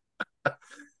 Check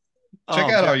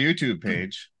out our YouTube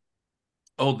page.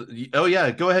 Oh yeah,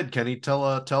 go ahead, Kenny.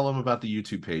 Tell them about the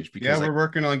YouTube page, because we're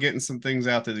working on getting some things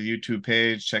out to the YouTube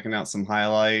page, checking out some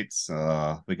highlights.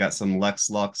 We got some Lex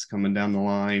Lux coming down the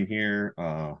line here.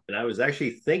 And I was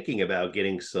actually thinking about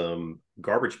getting some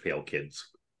Garbage Pail Kids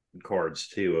cards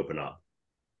to open up.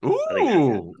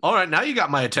 Ooh, all right, now you got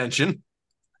my attention.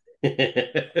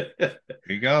 Here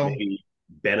you go. Maybe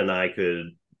Ben and I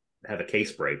could have a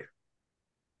case break.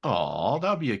 Oh,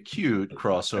 that'd be a cute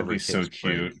crossover. That'd be so break.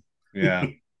 cute. Yeah.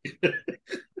 And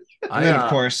then,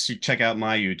 of course, you check out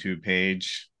my YouTube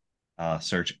page.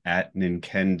 Search at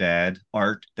Ninkendad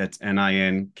Art. That's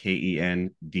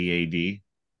NINKENDAD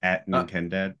at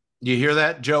Ninkendad. You hear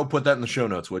that, Joe? Put that in the show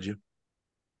notes, would you?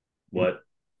 What?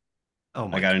 Oh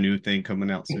my! I got a new thing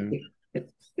coming out soon.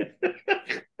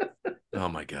 Oh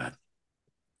my god!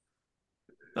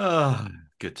 Oh,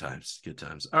 good times, good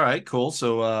times. All right, cool.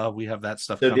 So we have that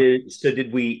stuff.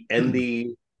 Did we end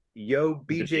the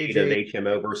BJJ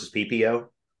HMO versus PPO?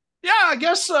 Yeah, I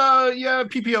guess. Yeah,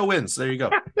 PPO wins. There you go.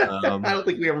 I don't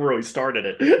think we ever really started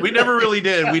it. We never really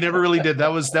did. That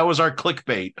was our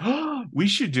clickbait. We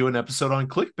should do an episode on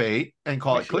clickbait and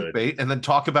call it clickbait, and then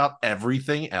talk about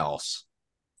everything else.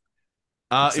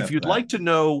 If you'd like to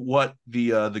know what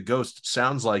the ghost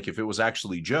sounds like if it was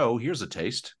actually Joe, here's a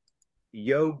taste.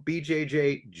 Yo,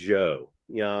 BJJ Joe.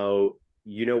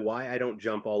 You know why I don't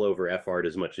jump all over F art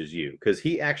as much as you? Because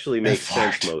he actually makes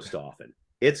sense most often.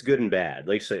 It's good and bad.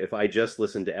 Like, so if I just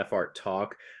listened to F art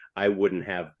talk, I wouldn't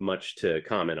have much to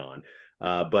comment on.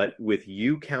 But with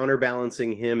you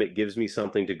counterbalancing him, it gives me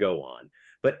something to go on.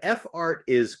 But F art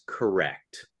is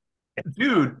correct.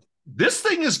 Dude, this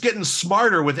thing is getting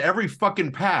smarter with every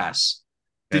fucking pass.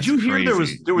 Did you hear there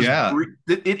was yeah.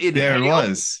 There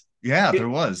was. Yeah, there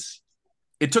was.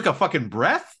 It took a fucking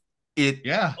breath.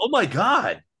 Oh my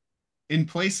god. In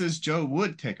places Joe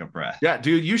would take a breath. Yeah,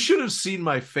 dude, you should have seen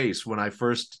my face when I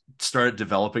first started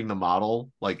developing the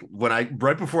model. Like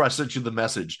right before I sent you the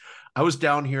message, I was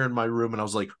down here in my room and I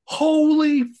was like,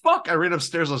 holy fuck. I ran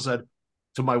upstairs and I said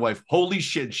to my wife, holy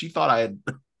shit. She thought I had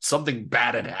something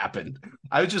bad had happened.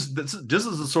 This is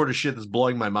the sort of shit that's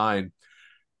blowing my mind.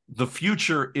 The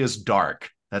future is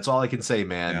dark. That's all I can say,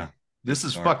 man. Yeah, this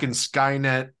is dark. Fucking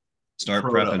Skynet. Start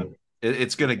prepping.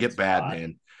 It's gonna get bad,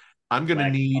 man. I'm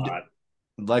gonna need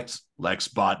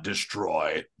Lex-Bot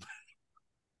destroy.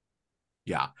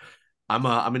 Yeah, I'm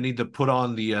gonna need to put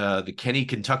on the Kenny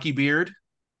Kentucky beard,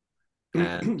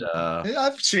 and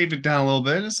I've shaved it down a little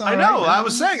bit. It's all I know. Right, I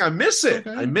was saying I miss it.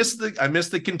 Okay. I miss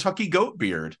the Kentucky goat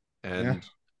beard, and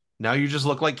now you just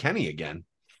look like Kenny again.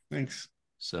 Thanks.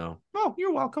 So,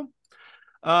 you're welcome.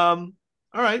 All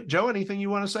right, Joe. Anything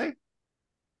you want to say?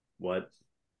 What?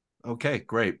 Okay,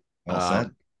 great. Well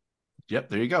said. Yep,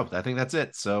 there you go. I think that's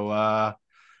it. So,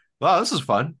 well, this is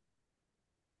fun.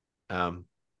 Yep.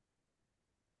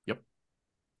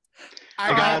 I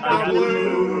got the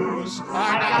blues.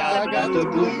 I got the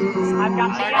blues. I've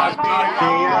got the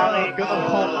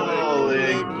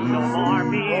alcoholic. No more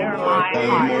beer, my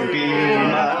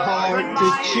heart to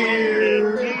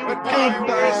cheer.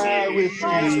 Goodbye with you.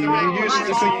 You used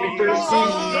to make me thirsty.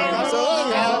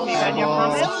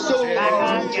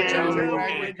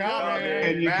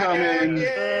 And you're coming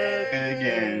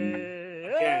again.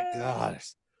 God.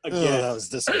 Again. That was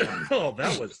disappointing.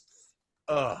 That was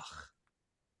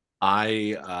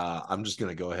I'm just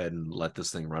gonna go ahead and let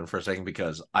this thing run for a second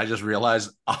because I just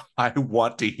realized I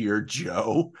want to hear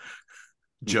Joe's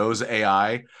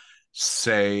AI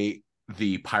say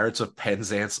the Pirates of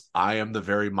Penzance, I am the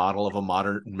very model of a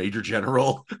modern major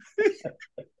general.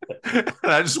 And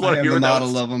I just want to hear the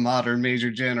model of a modern major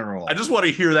general. I just want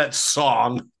to hear that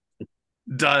song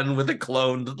done with a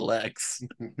cloned Lex.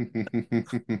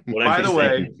 By the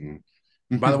way,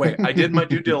 By the way, I did my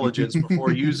due diligence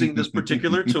before using this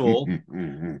particular tool.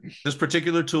 This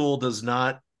particular tool does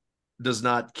not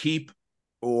keep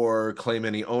or claim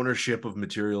any ownership of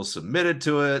material submitted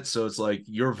to it. So it's like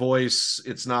your voice,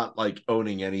 it's not like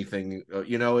owning anything.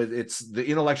 It's the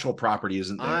intellectual property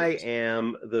isn't there. I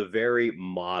am the very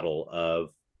model of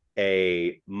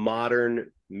a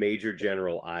modern Major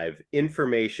General. I've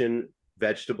information,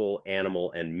 vegetable,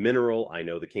 animal, and mineral. I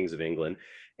know the kings of England.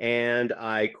 And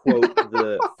I quote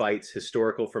the fights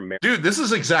historical from... Dude, this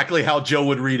is exactly how Joe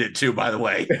would read it too, by the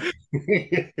way.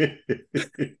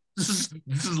 This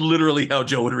is literally how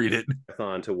Joe would read it.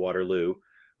 On to Waterloo.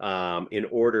 In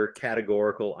order,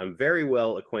 categorical. I'm very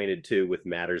well acquainted too with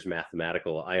matters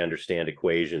mathematical. I understand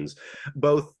equations,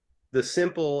 both the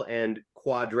simple and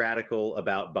quadratical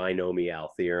about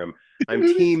binomial theorem. I'm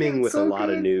teeming with a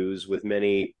lot of news, with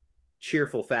many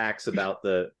cheerful facts about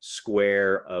the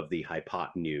square of the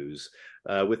hypotenuse,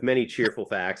 with many cheerful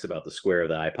facts about the square of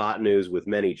the hypotenuse, with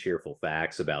many cheerful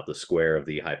facts about the square of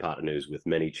the hypotenuse, with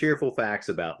many cheerful facts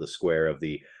about the square of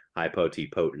the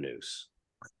hypotenuse.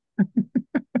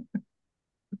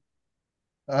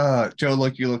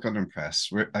 Joe, you look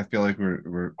unimpressed. I feel like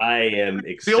we're. I am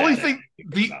ecstatic.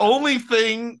 The only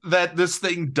thing that this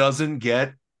thing doesn't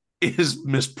get is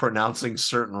mispronouncing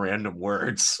certain random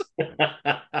words.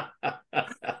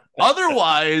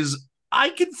 Otherwise, I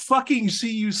can fucking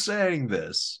see you saying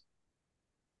this.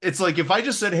 It's like if I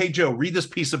just said, "Hey Joe, read this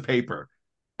piece of paper,"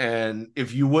 and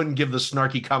if you wouldn't give the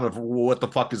snarky comment of "What the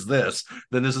fuck is this?"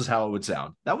 then this is how it would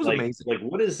sound. That was amazing. Like,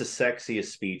 what is the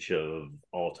sexiest speech of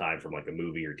all time from like a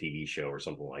movie or TV show or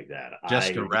something like that?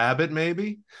 Jessica Rabbit,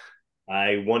 maybe.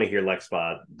 I want to hear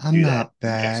Lex-Bot. I'm not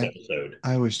bad. Next episode.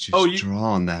 I was just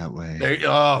drawn that way.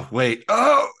 Wait.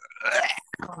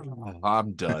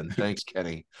 I'm done. Thanks,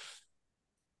 Kenny.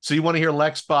 So you want to hear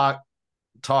Lex-Bot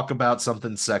talk about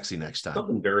something sexy next time?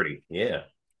 Something dirty, yeah.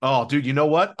 Oh, dude, you know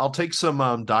what? I'll take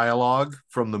some dialogue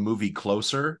from the movie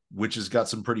Closer, which has got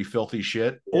some pretty filthy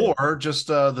shit, or just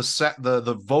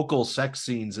the vocal sex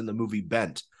scenes in the movie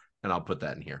Bent, and I'll put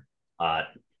that in here.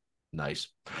 Nice.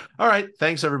 All right.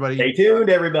 Thanks, everybody. Stay tuned,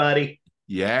 everybody.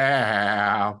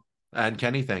 Yeah. And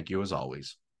Kenny, thank you as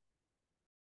always.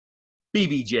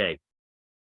 BBJ.